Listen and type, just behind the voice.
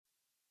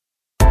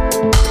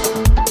我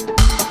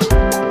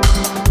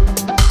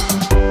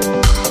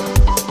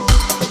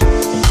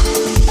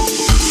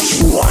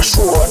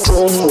说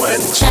中文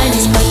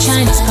Chinese pot,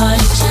 Chinese pot,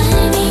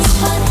 Chinese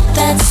pot.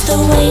 That's the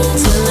way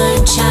to learn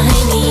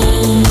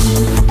Chinese.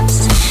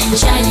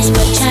 Chinese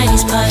pot,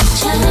 Chinese pot,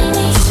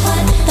 Chinese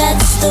pot.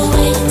 That's the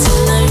way to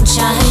learn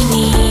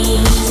Chinese.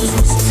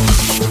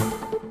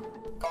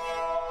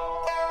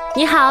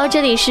 你好，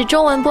这里是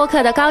中文播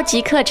客的高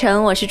级课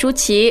程，我是朱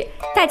琪。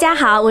大家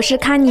好，我是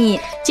康妮。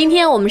今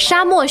天我们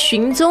沙漠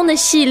寻踪的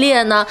系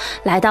列呢，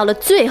来到了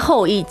最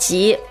后一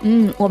集。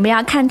我们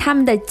要看他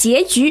们的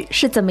结局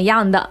是怎么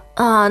样的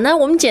啊。那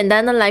我们简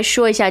单的来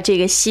说一下这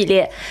个系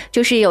列，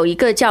就是有一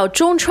个叫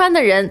中川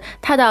的人，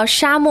他到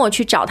沙漠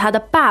去找他的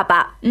爸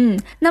爸。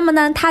那么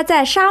呢，他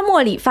在沙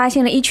漠里发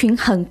现了一群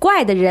很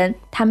怪的人，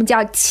他们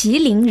叫麒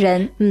麟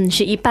人。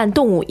是一半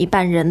动物一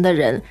半人的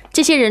人。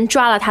这些人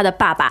抓了他的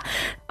爸爸，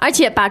而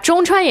且把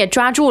中川也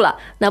抓住了。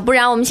那不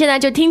然我们现在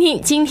就听听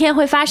今天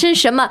会发生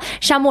什么，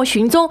沙漠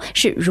寻踪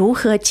是如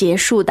何结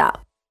束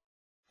的。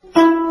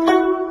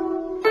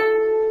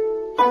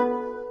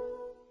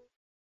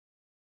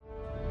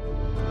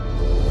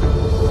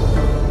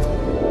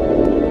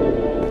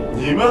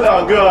你们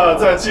两个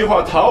在计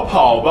划逃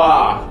跑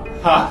吧？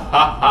哈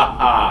哈哈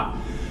哈！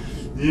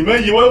你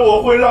们以为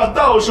我会让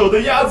到手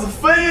的鸭子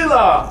飞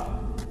了？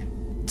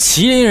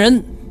麒麟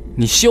人，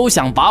你休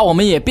想把我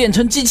们也变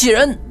成机器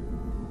人！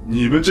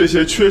你们这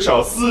些缺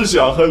少思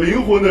想和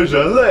灵魂的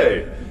人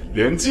类，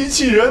连机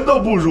器人都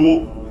不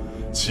如。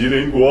麒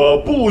麟国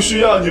不需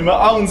要你们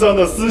肮脏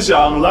的思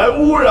想来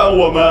污染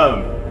我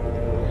们。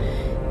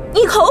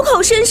你口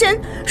口声声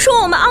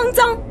说我们肮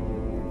脏，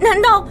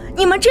难道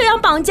你们这样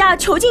绑架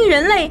囚禁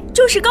人类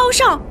就是高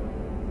尚？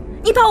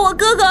你把我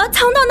哥哥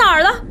藏到哪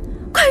儿了？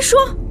快说！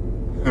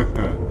呵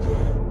呵，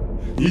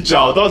你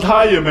找到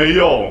他也没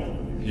用，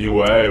因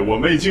为我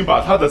们已经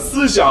把他的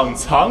思想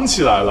藏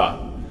起来了。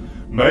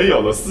没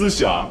有了思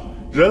想，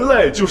人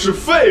类就是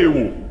废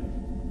物。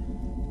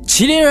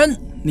麒麟人，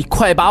你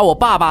快把我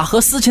爸爸和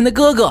思琴的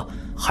哥哥，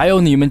还有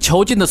你们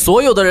囚禁的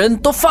所有的人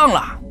都放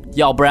了，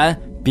要不然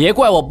别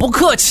怪我不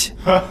客气。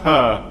哈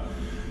哈，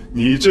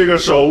你这个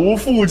手无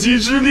缚鸡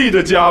之力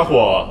的家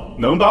伙，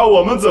能把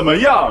我们怎么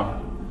样？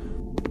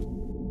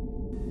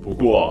不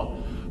过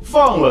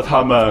放了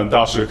他们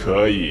倒是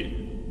可以，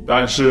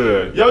但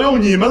是要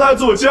用你们来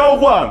做交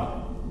换。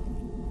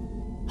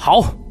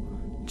好，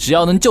只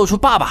要能救出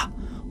爸爸，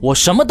我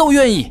什么都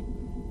愿意。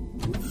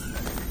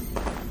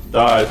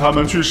带他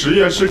们去实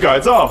验室改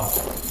造。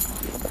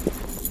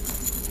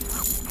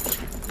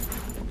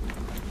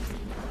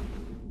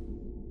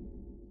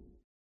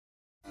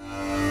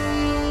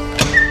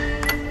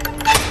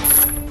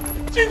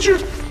进去。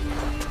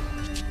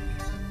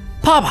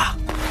爸爸，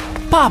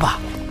爸爸，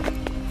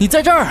你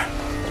在这儿。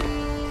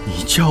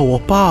你叫我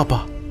爸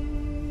爸？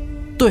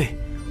对，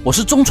我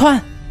是中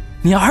川，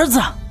你儿子。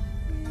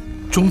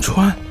中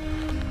川，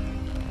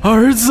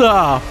儿子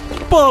啊，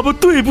爸爸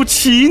对不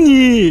起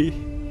你。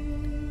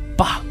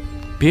爸，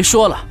别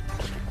说了，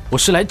我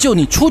是来救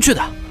你出去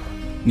的。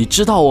你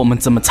知道我们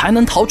怎么才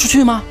能逃出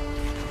去吗？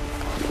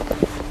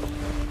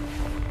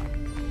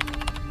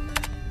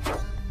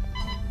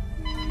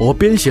我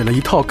编写了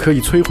一套可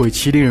以摧毁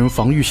麒麟人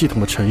防御系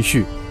统的程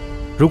序，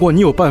如果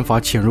你有办法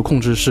潜入控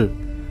制室，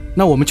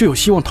那我们就有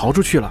希望逃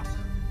出去了。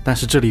但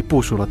是这里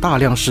部署了大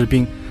量士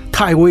兵，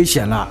太危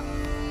险了。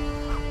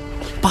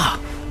爸，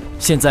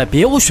现在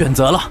别无选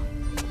择了，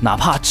哪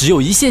怕只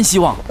有一线希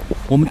望，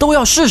我们都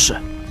要试试。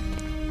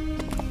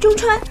中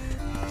川，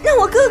那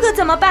我哥哥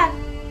怎么办？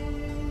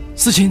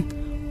思琴，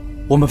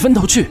我们分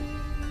头去，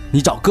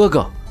你找哥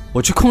哥，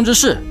我去控制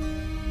室。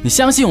你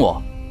相信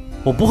我，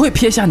我不会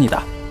撇下你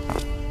的。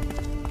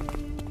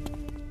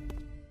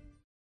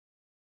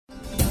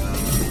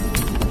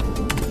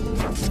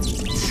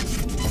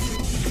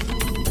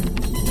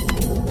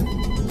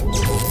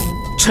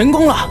成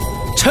功了，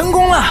成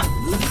功了！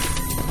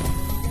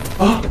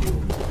啊，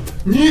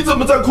你怎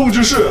么在控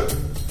制室？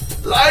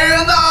来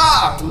人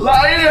呐，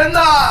来人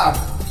呐！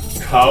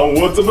看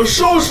我怎么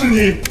收拾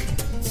你！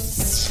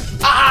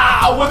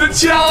啊，我的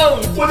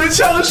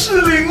枪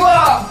失灵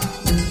了！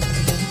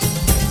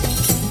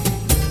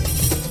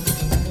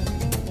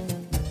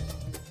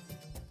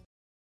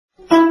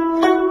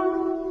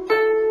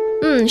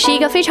是一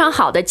个非常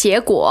好的结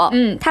果。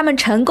他们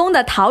成功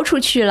的逃出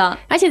去了。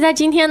而且在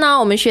今天呢，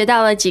我们学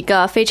到了几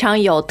个非常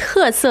有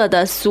特色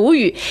的俗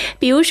语，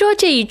比如说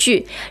这一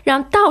句，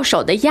让到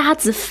手的鸭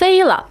子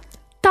飞了。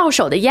到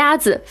手的鸭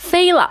子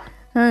飞了。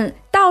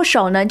到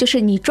手呢，就是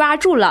你抓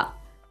住了，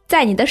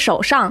在你的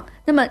手上。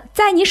那么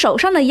在你手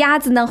上的鸭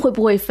子呢，会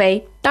不会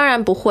飞？当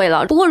然不会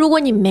了。不过如果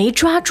你没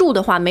抓住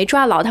的话，没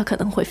抓牢，它可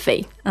能会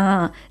飞。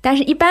但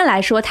是一般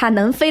来说，它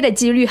能飞的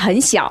几率很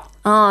小。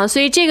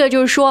所以这个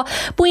就是说，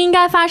不应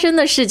该发生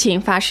的事情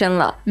发生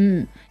了。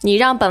你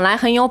让本来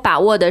很有把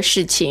握的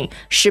事情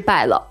失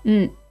败了。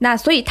那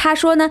所以他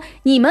说呢，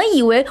你们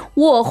以为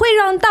我会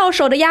让到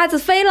手的鸭子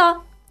飞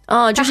了？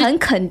就是他很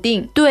肯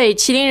定。对，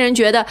麒麟人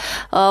觉得，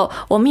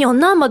我们有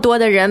那么多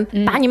的人，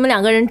把你们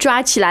2个人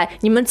抓起来，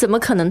你们怎么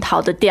可能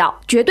逃得掉？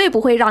绝对不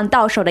会让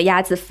到手的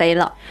鸭子飞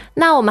了。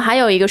那我们还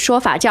有一个说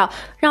法叫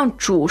让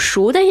煮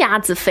熟的鸭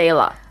子飞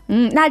了。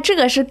那这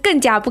个是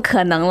更加不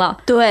可能了。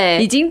对，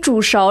已经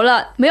煮熟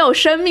了，没有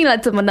生命了，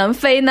怎么能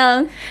飞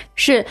呢？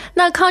是。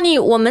那康妮，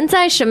我们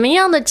在什么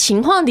样的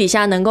情况底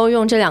下能够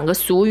用这2个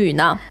俗语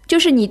呢？就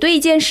是你对一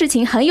件事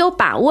情很有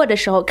把握的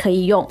时候可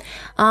以用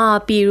啊，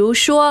比如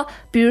说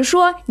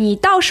你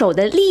到手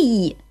的利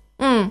益，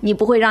你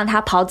不会让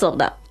它跑走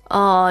的。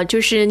就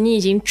是你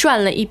已经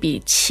赚了一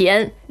笔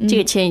钱，这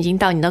个钱已经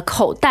到你的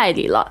口袋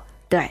里了。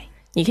对，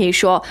你可以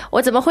说，我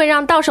怎么会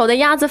让到手的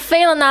鸭子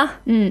飞了呢？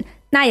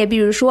那也比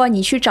如说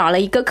你去找了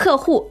一个客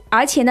户，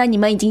而且呢你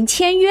们已经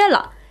签约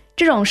了，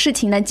这种事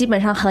情呢基本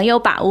上很有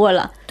把握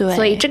了。对，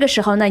所以这个时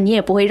候呢你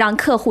也不会让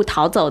客户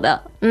逃走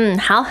的。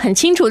好，很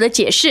清楚的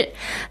解释。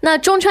那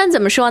中川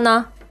怎么说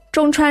呢？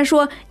中川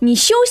说，你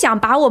休想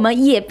把我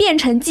们也变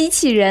成机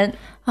器人。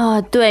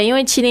对，因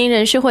为麒麟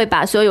人是会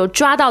把所有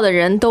抓到的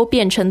人都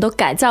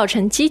改造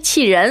成机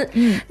器人。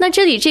那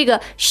这里这个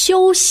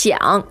休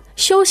想，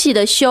休息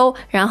的休，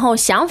然后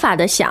想法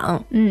的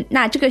想。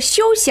那这个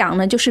休想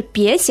呢就是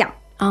别想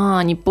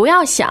你不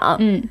要想。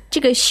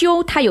这个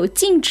休它有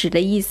禁止的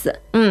意思。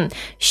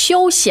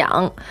休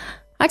想，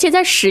而且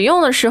在使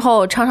用的时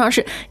候常常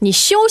是你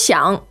休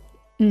想。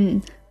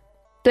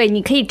对，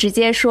你可以直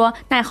接说，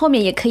那后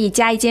面也可以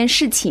加一件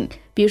事情，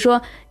比如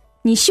说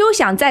你休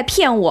想再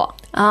骗我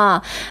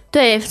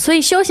对，所以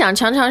休想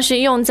常常是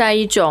用在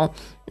一种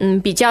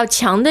比较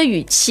强的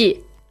语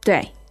气。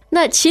对，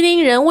那麒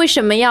麟人为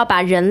什么要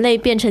把人类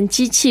变成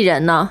机器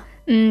人呢？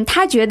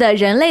他觉得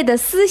人类的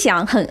思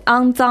想很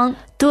肮脏。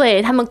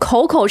对，他们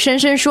口口声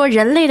声说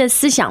人类的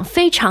思想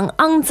非常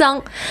肮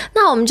脏。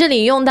那我们这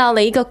里用到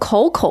了一个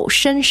口口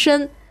声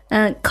声。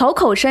口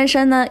口声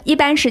声呢一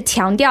般是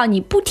强调你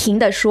不停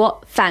的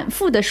说，反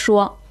复的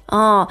说。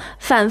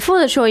反复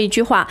的说一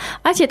句话，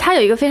而且它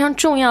有一个非常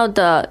重要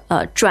的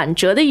转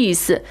折的意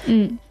思。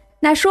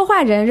那说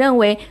话人认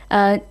为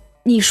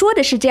你说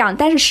的是这样，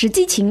但是实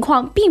际情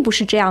况并不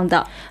是这样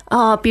的。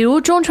比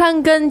如中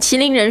川跟麒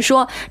麟人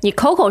说，你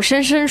口口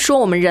声声说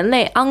我们人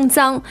类肮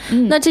脏。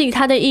那这里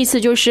他的意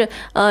思就是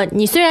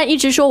你虽然一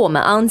直说我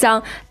们肮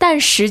脏，但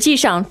实际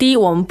上第一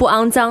我们不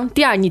肮脏，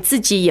第二你自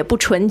己也不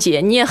纯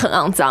洁，你也很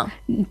肮脏。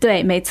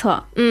对，没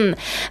错。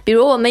比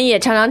如我们也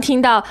常常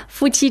听到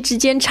夫妻之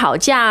间吵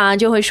架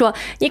就会说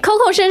你口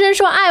口声声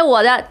说爱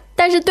我的，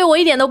但是对我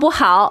一点都不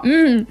好。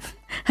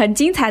很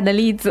精彩的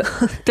例子。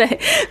对，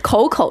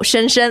口口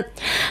声声。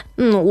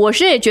我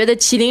是也觉得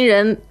麒麟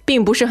人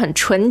并不是很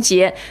纯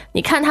洁。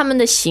你看他们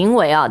的行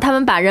为他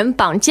们把人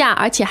绑架，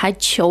而且还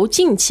囚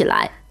禁起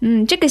来。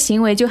这个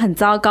行为就很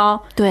糟糕。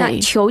对，那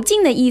囚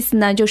禁的意思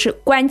呢，就是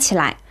关起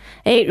来。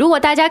如果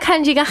大家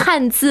看这个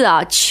汉字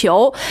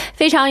囚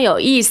非常有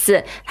意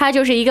思，它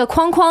就是一个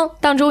框框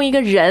当中一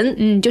个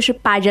人，就是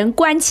把人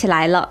关起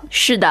来了。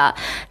是的，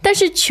但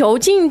是囚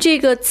禁这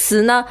个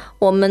词呢，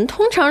我们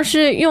通常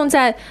是用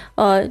在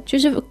就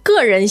是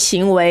个人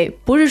行为，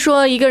不是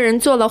说一个人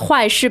做了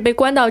坏事被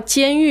关到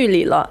监狱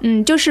里了。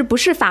就是不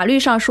是法律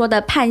上说的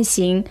判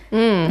刑，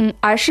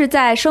而是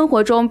在生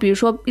活中，比如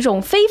说一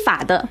种非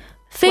法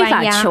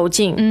囚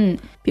禁。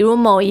比如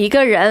某一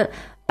个人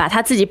把他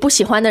自己不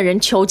喜欢的人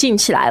囚禁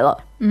起来了。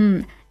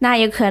那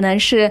也可能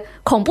是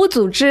恐怖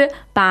组织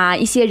把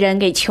一些人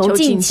给囚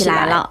禁起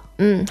来了。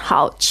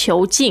好，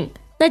囚禁。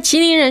那麒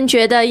麟人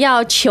觉得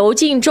要囚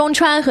禁中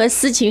川和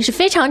司琴是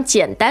非常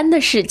简单的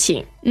事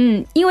情。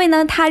因为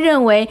呢，他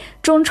认为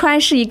中川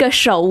是一个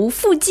手无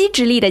缚鸡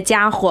之力的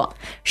家伙。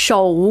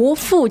手无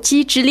缚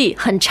鸡之力，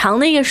很长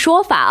的一个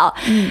说法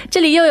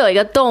这里又有一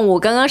个动物，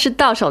刚刚是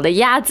到手的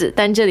鸭子，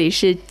但这里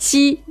是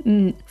鸡。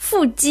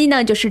缚鸡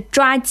呢就是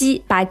抓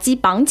鸡，把鸡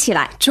绑起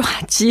来。抓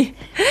鸡，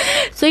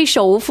所以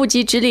手无缚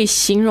鸡之力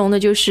形容的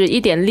就是一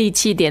点力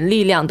气一点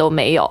力量都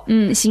没有。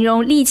形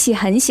容力气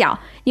很小，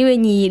因为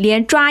你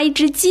连抓一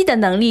只鸡的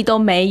能力都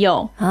没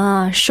有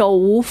手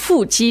无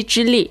缚鸡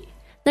之力。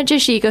那这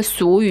是一个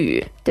俗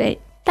语。对，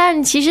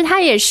但其实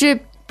它也是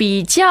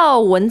比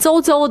较文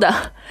绉绉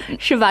的，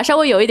是吧？稍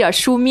微有一点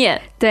书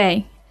面。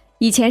对，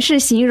以前是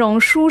形容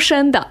书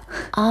生的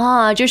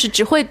就是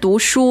只会读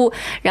书，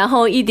然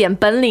后一点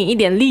本领一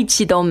点力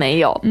气都没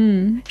有。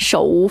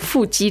手无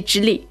缚鸡之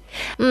力。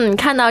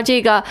看到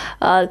这个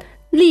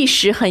历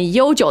史很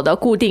悠久的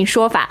固定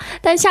说法，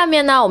但下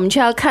面呢我们却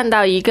要看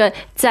到一个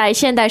在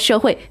现代社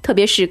会特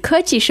别是科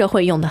技社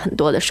会用的很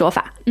多的说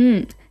法。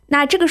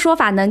那这个说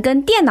法呢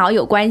跟电脑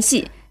有关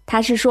系，它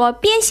是说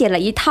编写了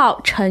一套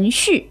程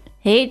序。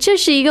这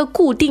是一个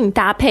固定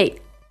搭配，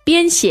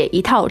编写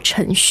一套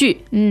程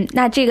序。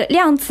那这个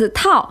量词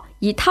套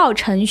一套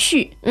程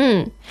序，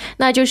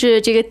那就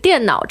是这个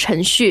电脑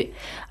程序。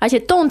而且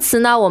动词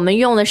呢我们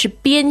用的是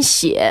编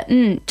写。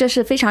这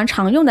是非常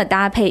常用的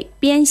搭配，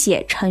编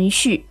写程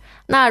序。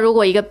那如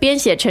果一个编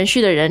写程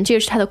序的人，这个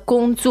是他的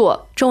工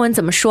作，中文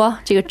怎么说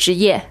这个职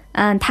业？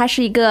他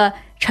是一个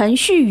程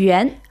序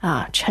员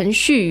啊，程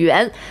序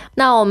员。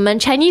那我们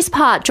Chinese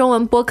Pod 中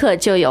文播客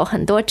就有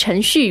很多程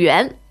序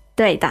员。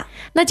对的。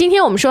那今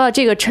天我们说的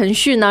这个程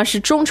序呢，是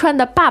中川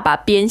的爸爸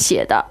编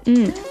写的。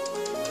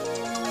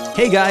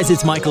Hey guys,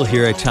 it's Michael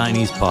here at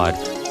Chinese Pod,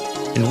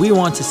 and we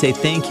want to say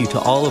thank you to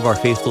all of our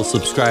faithful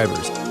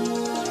subscribers.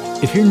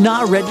 If you're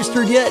not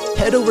registered yet,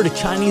 head over to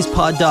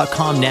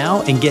ChinesePod.com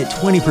now and get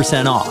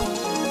 20% off.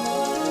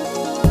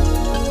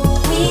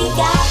 We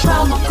got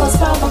promo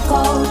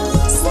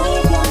codes,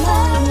 save your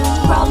money.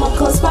 Promo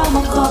codes,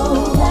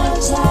 learn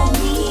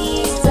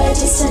Chinese.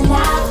 Register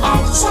now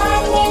at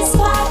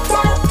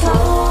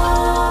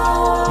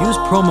ChinesePod.com. Use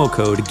promo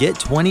code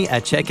GET20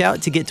 at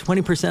checkout to get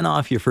 20%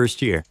 off your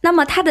first year. 那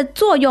么它的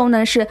作用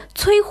呢是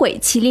摧毁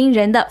麒麟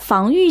人的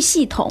防御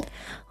系统。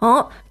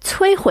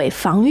摧毁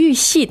防御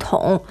系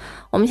统。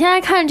我们先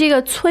来看这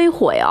个摧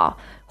毁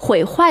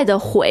毁坏的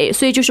毁，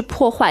所以就是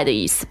破坏的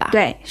意思吧？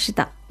对，是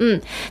的。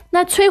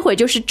那摧毁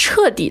就是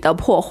彻底的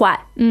破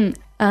坏。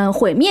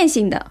毁灭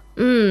性的。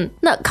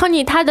那康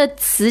妮它的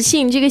词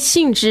性这个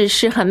性质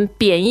是很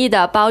贬义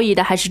的、褒义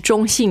的还是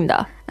中性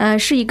的？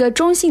是一个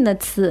中性的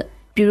词。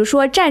比如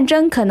说战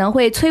争可能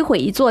会摧毁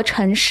一座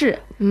城市，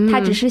它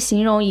只是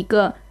形容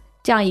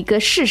这样一个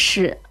事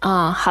实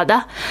啊。好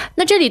的，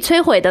那这里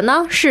摧毁的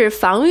呢是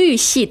防御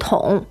系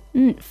统。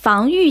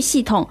防御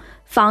系统，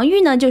防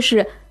御呢就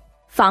是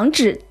防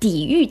止、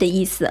抵御的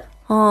意思。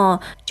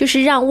就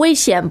是让危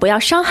险不要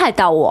伤害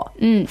到我。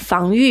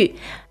防御。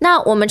那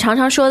我们常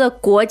常说的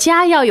国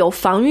家要有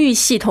防御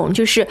系统，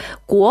就是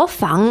国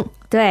防。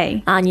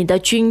对啊，你的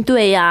军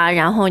队啊，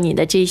然后你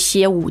的这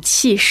些武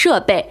器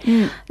设备。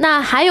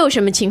那还有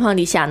什么情况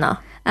底下呢？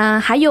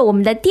还有我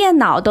们的电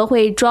脑都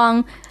会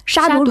装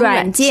杀毒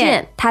软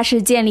件，它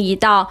是建立一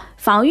道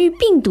防御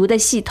病毒的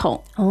系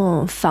统。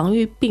防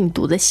御病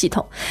毒的系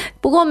统。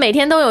不过每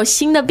天都有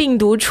新的病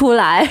毒出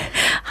来，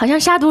好像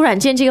杀毒软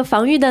件这个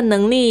防御的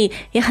能力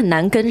也很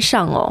难跟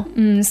上哦。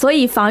所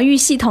以防御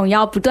系统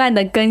要不断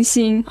的更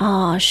新。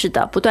是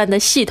的，不断的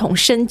系统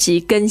升级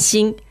更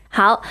新。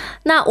好，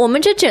那我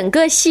们这整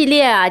个系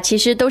列啊，其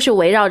实都是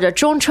围绕着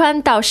中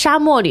川到沙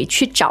漠里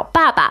去找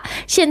爸爸。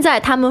现在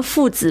他们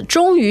父子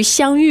终于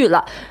相遇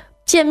了，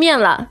见面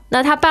了。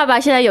那他爸爸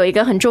现在有一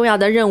个很重要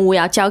的任务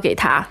要交给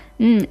他，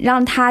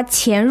让他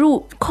潜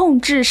入控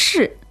制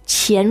室。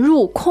潜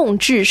入控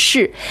制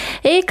室。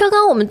刚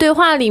刚我们对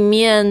话里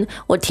面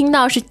我听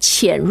到是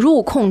潜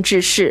入控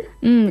制室。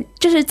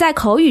这是在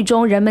口语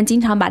中人们经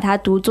常把它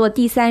读作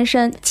第三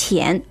声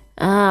潜。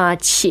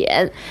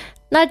潜。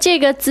那这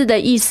个字的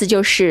意思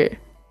就是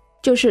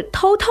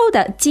偷偷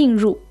的进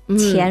入，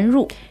潜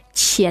入。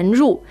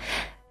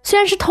虽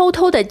然是偷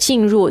偷的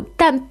进入，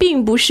但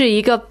并不是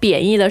一个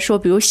贬义的说，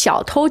比如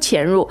小偷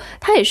潜入，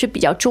它也是比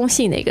较中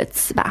性的一个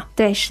词吧？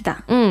对，是的。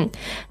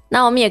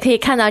那我们也可以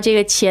看到这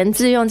个潜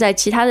字用在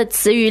其他的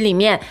词语里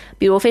面，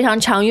比如非常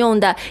常用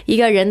的一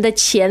个人的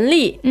潜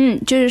力，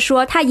就是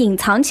说他隐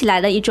藏起来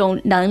的一种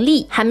能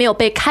力还没有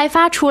被开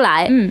发出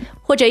来，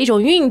或者一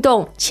种运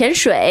动，潜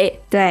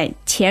水。对，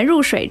潜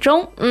入水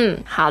中。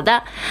好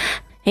的。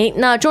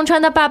那中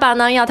川的爸爸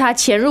呢，要他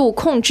潜入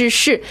控制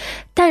室，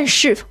但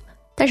是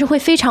会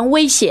非常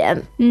危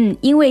险。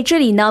因为这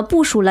里呢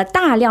部署了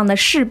大量的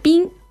士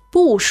兵。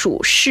部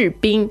署士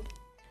兵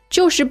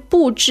就是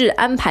布置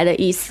安排的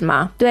意思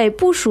吗？对，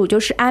部署就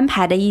是安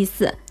排的意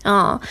思。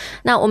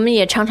那我们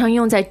也常常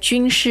用在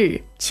军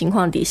事情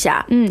况底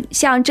下。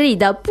像这里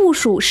的部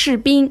署士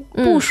兵、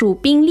部署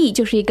兵力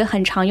就是一个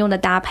很常用的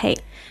搭配。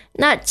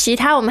那其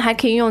他我们还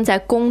可以用在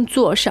工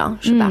作上，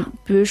是吧？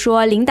比如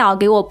说领导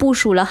给我部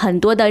署了很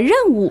多的任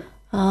务。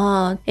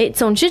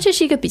总之这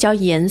是一个比较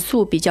严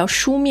肃、比较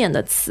书面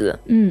的词。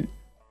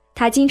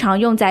它经常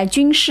用在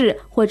军事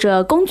或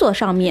者工作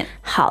上面。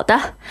好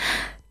的。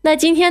那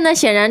今天呢，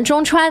显然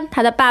中川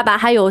他的爸爸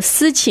还有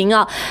司琴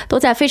都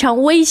在非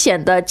常危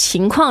险的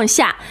情况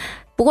下。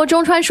不过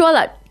中川说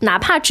了，哪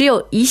怕只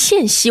有一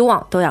线希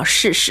望都要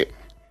试试。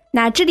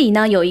那这里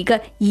呢有一个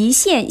一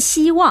线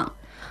希望，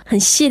很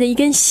细的一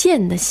根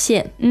线的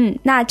线。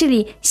那这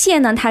里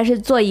线呢，它是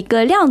做一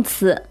个量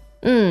词。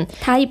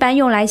它一般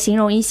用来形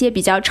容一些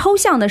比较抽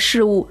象的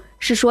事物，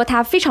是说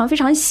它非常非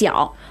常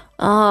小。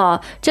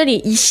这里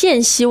一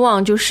线希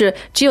望就是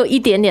只有一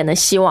点点的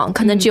希望，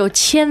可能只有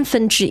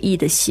1/1000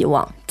的希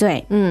望。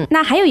对，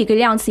那还有一个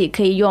量词也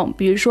可以用，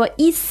比如说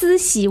一丝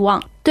希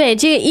望。对，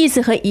这个意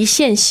思和一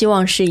线希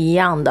望是一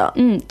样的。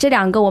这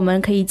两个我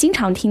们可以经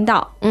常听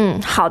到。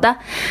好的。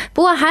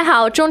不过还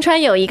好中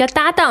川有一个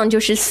搭档就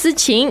是司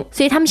琴，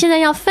所以他们现在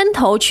要分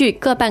头去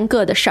各办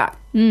各的事儿。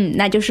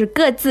那就是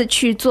各自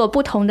去做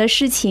不同的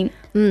事情。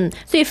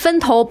所以分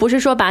头不是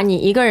说把你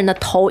一个人的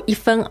头1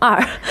分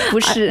2，不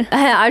是，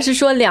而是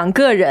说2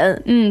个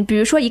人。比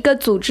如说一个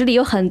组织里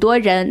有很多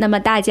人，那么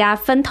大家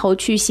分头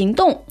去行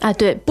动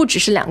对，不只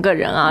是2个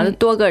人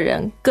多个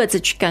人各自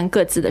去干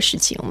各自的事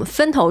情，我们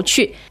分头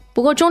去。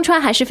不过中川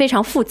还是非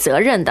常负责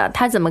任的，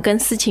他怎么跟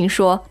司琴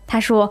说？他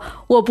说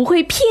我不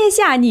会撇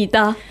下你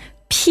的。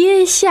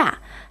撇下，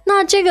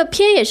那这个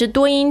撇也是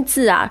多音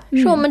字啊，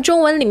是我们中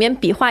文里面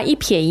笔画一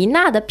撇一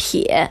捺的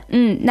撇。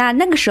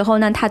那个时候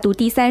呢，它读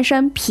第三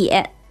声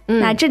撇。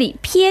那这里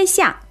撇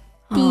下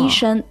第一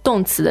声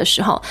动词的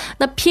时候，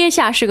那撇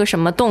下是个什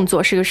么动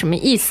作？是个什么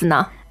意思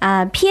呢？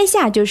撇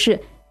下就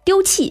是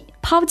丢弃、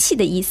抛弃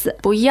的意思。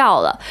不要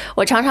了，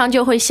我常常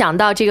就会想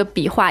到这个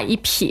笔画一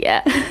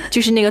撇，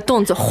就是那个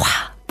动作，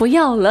哗，不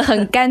要了，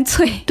很干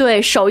脆。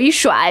对，手一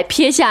甩，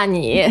撇下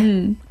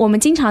你。我们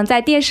经常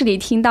在电视里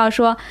听到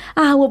说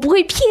我不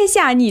会撇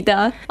下你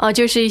的。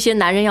就是一些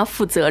男人要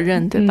负责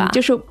任，对吧？就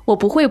是我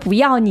不会不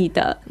要你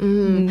的。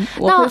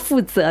我会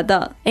负责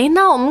的。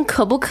那我们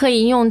可不可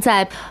以用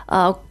在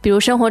比如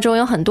生活中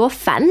有很多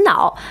烦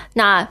恼，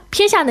那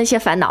撇下那些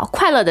烦恼，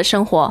快乐的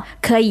生活？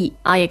可以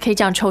也可以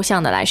这样抽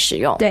象的来使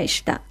用。对，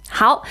是的。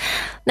好，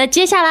那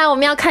接下来我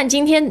们要看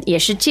今天也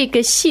是这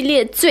个系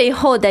列最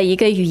后的一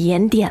个语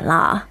言点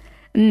了。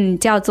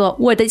叫做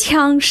我的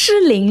枪失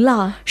灵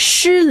了。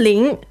失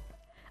灵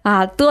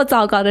多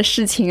糟糕的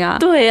事情啊！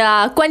对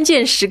啊，关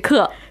键时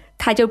刻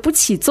它就不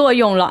起作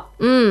用了。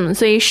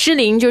所以失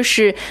灵就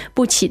是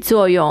不起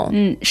作用，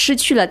失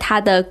去了它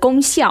的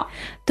功效。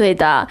对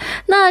的。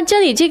那这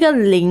里这个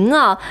灵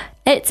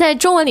在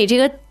中文里这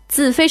个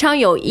字非常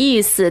有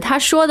意思，它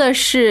说的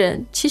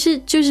是其实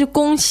就是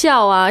功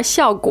效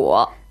效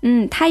果。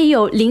它也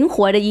有灵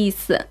活的意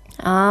思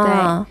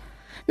对。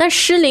那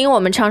失灵我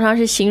们常常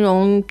是形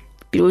容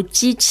比如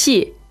机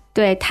器，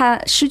对，它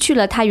失去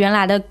了它原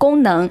来的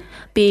功能，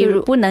比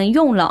如不能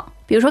用了。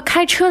比如说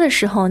开车的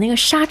时候那个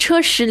刹车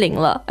失灵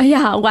了，哎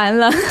呀完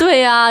了。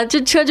对啊，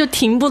这车就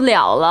停不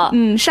了了。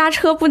刹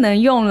车不能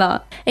用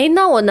了。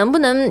那我能不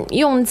能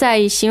用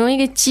在形容一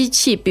个机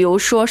器，比如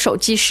说手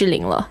机失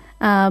灵了？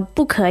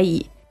不可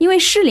以，因为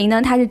失灵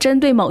呢它是针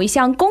对某一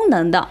项功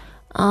能的。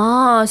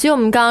所以我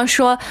们刚刚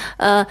说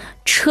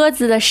车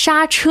子的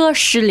刹车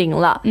失灵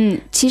了，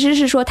其实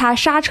是说它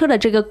刹车的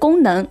这个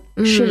功能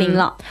失灵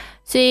了。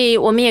所以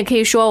我们也可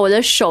以说我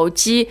的手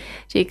机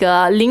这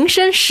个铃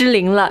声失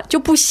灵了，就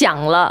不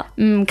响了。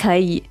可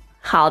以。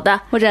好的。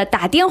或者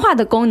打电话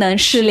的功能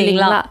失灵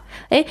了。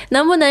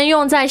能不能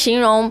用在形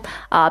容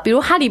比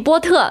如哈利波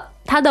特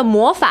他的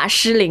魔法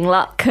失灵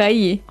了？可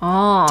以。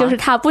就是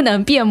他不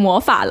能变魔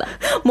法了。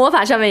魔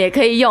法上面也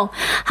可以用。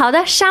好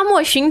的，沙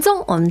漠寻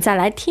踪，我们再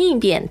来听一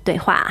遍对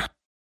话。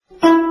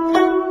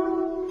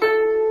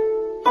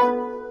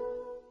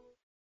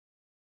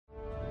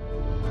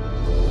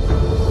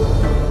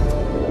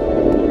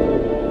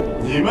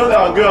你们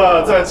两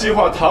个在计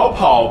划逃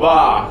跑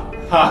吧？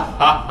哈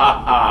哈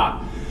哈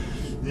哈！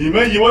你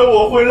们以为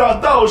我会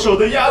让到手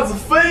的鸭子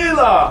飞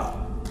了？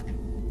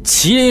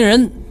麒麟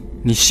人，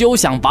你休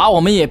想把我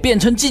们也变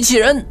成机器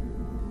人！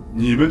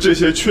你们这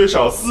些缺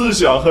少思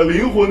想和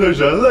灵魂的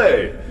人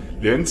类，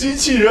连机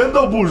器人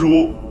都不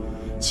如。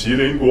麒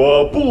麟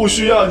国不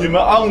需要你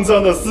们肮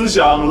脏的思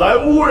想来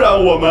污染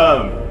我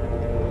们。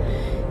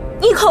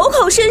你口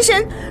口声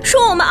声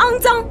说我们肮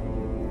脏，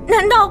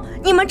难道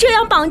你们这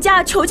样绑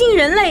架囚禁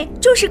人类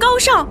就是高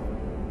尚？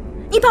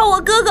你把我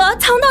哥哥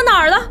藏到哪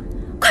儿了？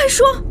快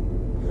说！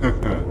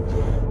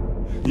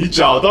你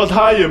找到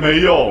他也没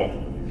用，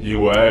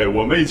因为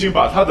我们已经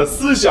把他的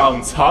思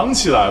想藏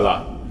起来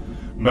了。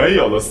没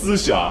有了思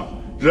想，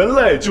人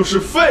类就是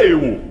废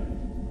物。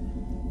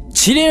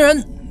麒麟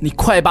人，你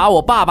快把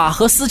我爸爸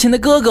和思琴的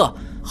哥哥，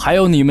还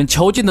有你们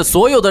囚禁的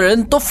所有的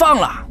人都放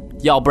了，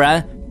要不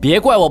然别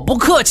怪我不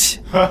客气。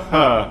哈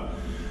哈，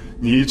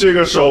你这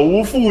个手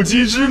无缚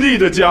鸡之力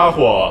的家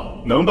伙，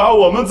能把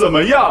我们怎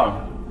么样？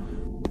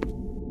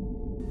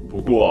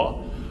不过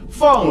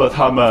放了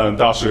他们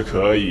倒是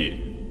可以，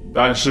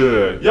但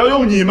是要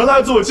用你们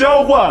来做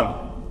交换。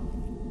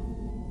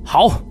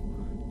好，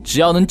只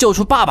要能救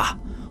出爸爸，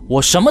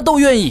我什么都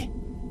愿意。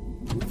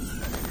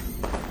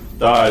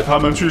带他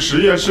们去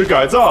实验室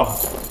改造。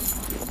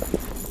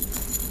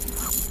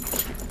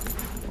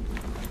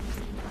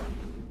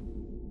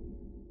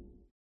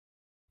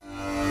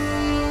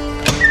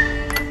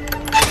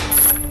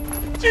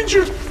进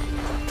去。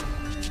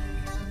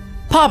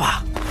爸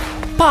爸，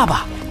爸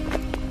爸，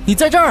你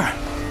在这儿。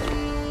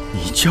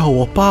你叫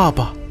我爸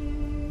爸？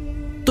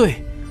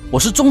对，我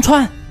是中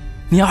川，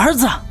你儿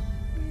子。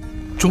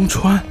中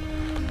川，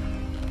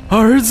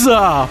儿子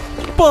啊，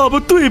爸爸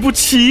对不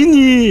起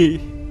你。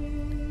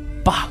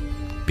爸，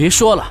别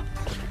说了，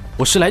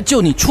我是来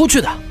救你出去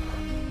的。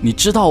你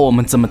知道我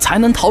们怎么才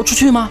能逃出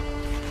去吗？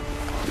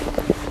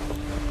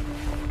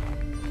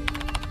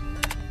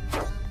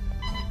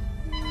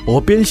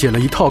我编写了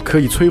一套可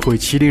以摧毁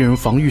麒麟人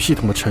防御系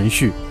统的程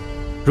序。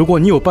如果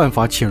你有办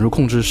法潜入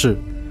控制室，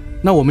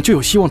那我们就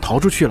有希望逃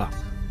出去了。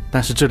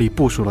但是这里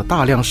部署了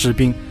大量士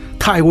兵，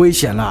太危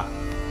险了。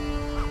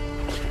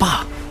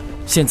爸，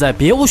现在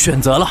别无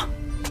选择了，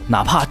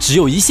哪怕只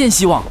有一线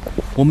希望，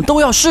我们都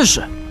要试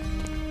试。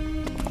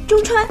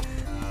中川，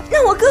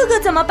那我哥哥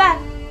怎么办？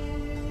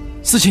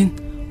思琴，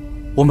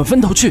我们分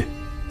头去，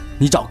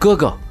你找哥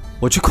哥，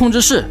我去控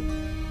制室。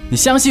你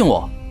相信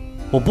我，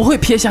我不会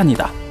撇下你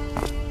的。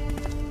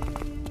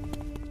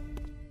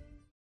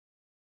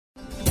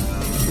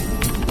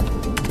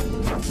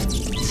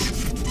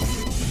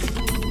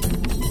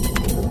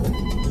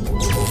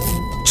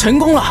成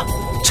功了，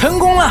成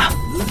功了！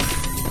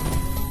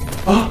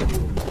啊，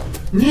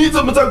你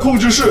怎么在控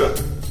制室？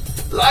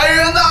来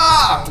人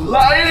呐，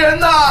来人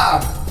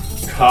呐！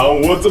看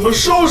我怎么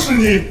收拾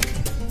你！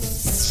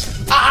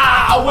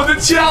啊，我的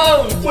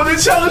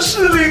枪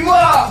失灵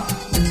了！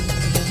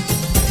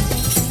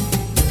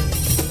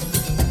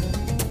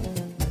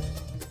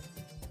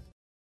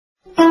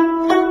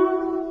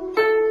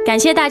感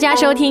谢大家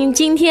收听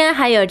今天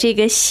还有这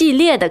个系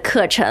列的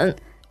课程，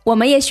我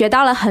们也学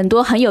到了很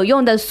多很有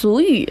用的俗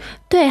语，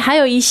对，还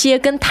有一些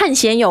跟探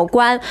险有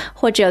关，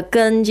或者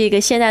跟这个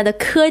现在的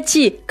科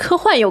技、科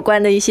幻有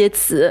关的一些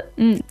词。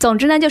总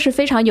之呢，就是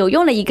非常有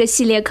用的一个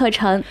系列课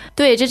程。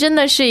对，这真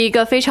的是一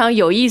个非常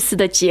有意思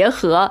的结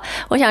合。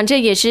我想这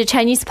也是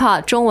Chinese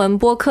Pod 中文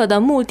播客的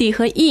目的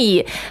和意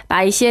义，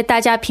把一些大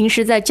家平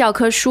时在教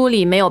科书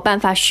里没有办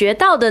法学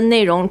到的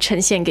内容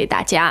呈现给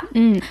大家。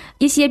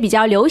一些比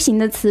较流行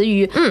的词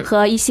语，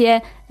和一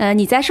些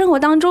你在生活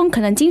当中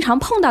可能经常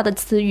碰到的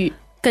词语。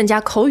更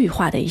加口语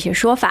化的一些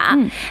说法。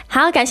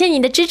好，感谢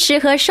你的支持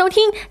和收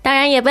听，当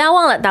然也不要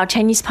忘了到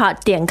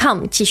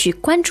ChinesePod.com 继续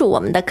关注我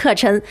们的课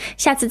程。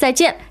下次再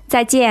见，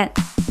再见。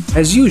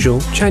As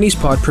usual,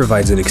 ChinesePod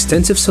provides an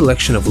extensive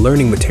selection of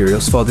learning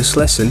materials for this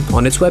lesson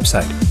on its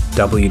website,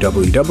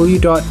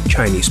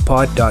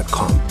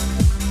 www.chinesepod.com.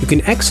 You can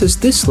access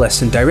this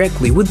lesson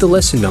directly with the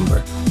lesson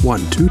number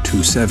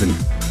 1227.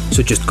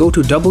 So just go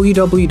to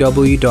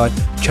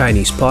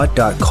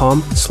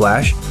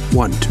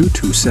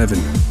www.chinesepod.com/1227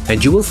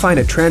 and you will find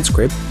a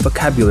transcript,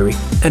 vocabulary,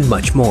 and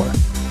much more.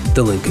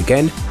 The link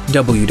again,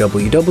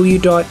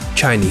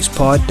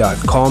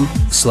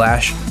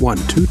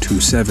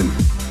 www.chinesepod.com/1227.